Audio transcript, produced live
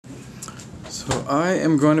So I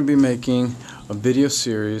am going to be making a video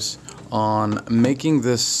series on making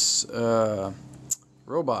this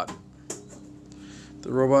robot.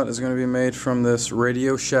 The robot is going to be made from this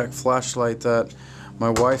RadioShack flashlight that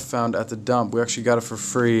my wife found at the dump. We actually got it for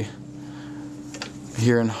free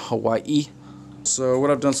here in Hawaii. So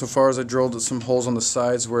what I've done so far is I drilled some holes on the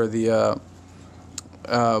sides where the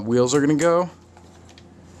wheels are going to go,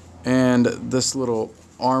 and this little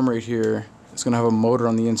arm right here is going to have a motor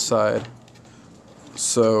on the inside.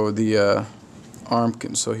 So the arm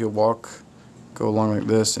can, so he'll go along like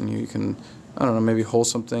this, and you can, I don't know, maybe hold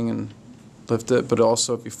something and lift it, but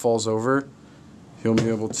also if he falls over, he'll be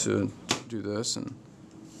able to do this and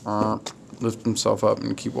lift himself up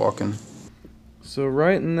and keep walking. So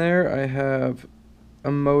right in there I have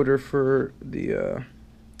a motor for the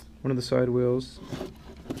one of the side wheels,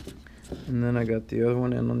 and then I got the other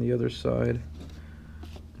one in on the other side.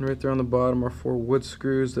 And right there on the bottom are 4 wood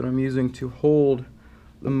screws that I'm using to hold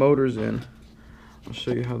the motors in. I'll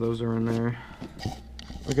show you how those are in there.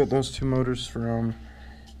 I got those 2 motors from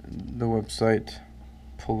the website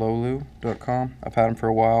pololu.com. I've had them for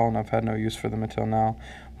a while and I've had no use for them until now.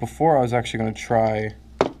 Before, I was actually going to try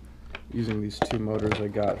using these 2 motors I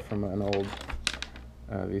got from an old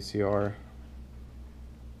VCR,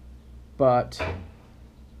 but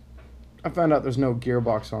I found out there's no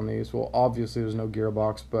gearbox on these. Well, obviously there's no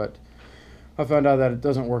gearbox, but I found out that it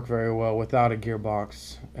doesn't work very well without a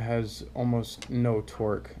gearbox. It has almost no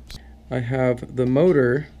torque. I have the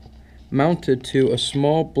motor mounted to a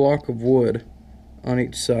small block of wood on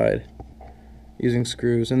each side using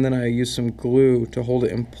screws, and then I use some glue to hold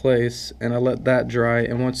it in place, and I let that dry,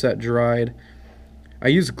 and once that dried, I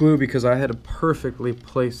used glue because I had to perfectly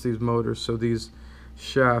place these motors so these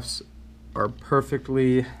shafts are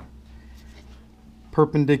perfectly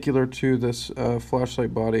perpendicular to this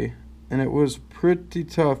flashlight body. And it was pretty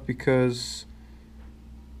tough because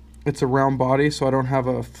it's a round body, so I don't have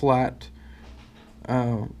a flat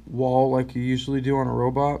wall like you usually do on a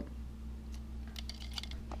robot.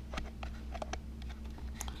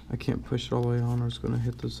 I can't push it all the way on or it's going to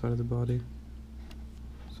hit the side of the body.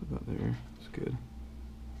 So about there, it's good.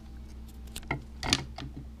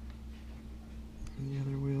 And the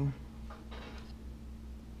other wheel.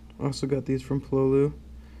 I also got these from Pololu.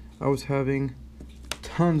 I was having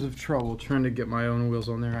tons of trouble trying to get my own wheels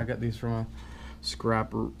on there. I got these from a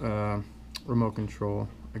scrap remote control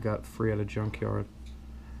I got free at a junkyard,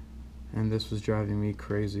 and this was driving me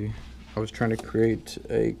crazy. I was trying to create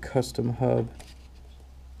a custom hub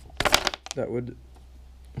that would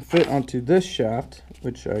fit onto this shaft,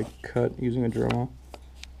 which I cut using a Dremel.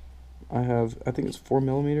 I think it's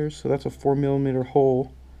 4mm, so that's a 4mm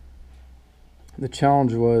hole. The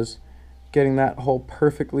challenge was getting that hole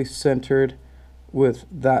perfectly centered with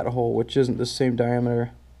that hole, which isn't the same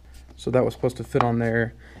diameter. So that was supposed to fit on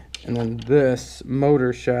there. And then this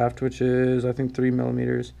motor shaft, which is I think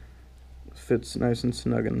 3mm, fits nice and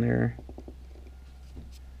snug in there.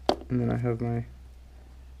 And then I have my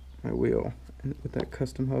wheel with that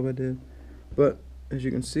custom hub I did. But as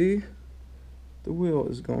you can see, the wheel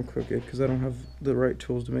is going crooked because I don't have the right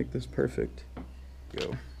tools to make this perfect.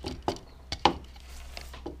 Go.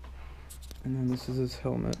 And then this is his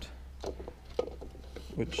helmet,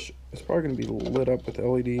 which is probably going to be lit up with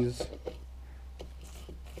LEDs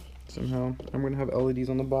somehow. I'm going to have LEDs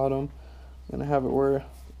on the bottom. I'm going to have it where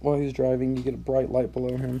while he's driving you get a bright light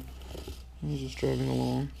below him. He's just driving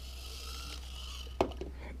along.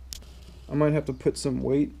 I might have to put some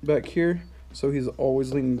weight back here so he's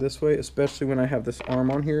always leaning this way, especially when I have this arm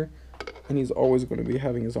on here, and he's always going to be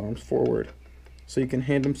having his arms forward. So you can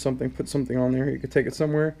hand him something, put something on there, you can take it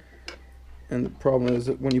somewhere. And the problem is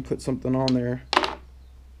that when you put something on there,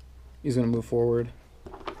 he's going to move forward,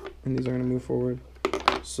 and these are going to move forward.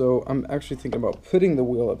 So I'm actually thinking about putting the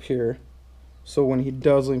wheel up here, so when he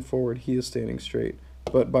does lean forward, he is standing straight.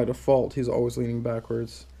 But by default, he's always leaning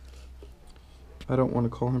backwards. I don't want to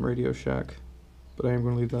call him RadioShack, but I am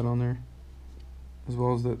going to leave that on there, as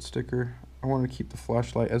well as that sticker. I want to keep the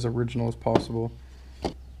flashlight as original as possible.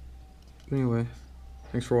 Anyway,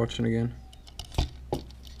 thanks for watching again.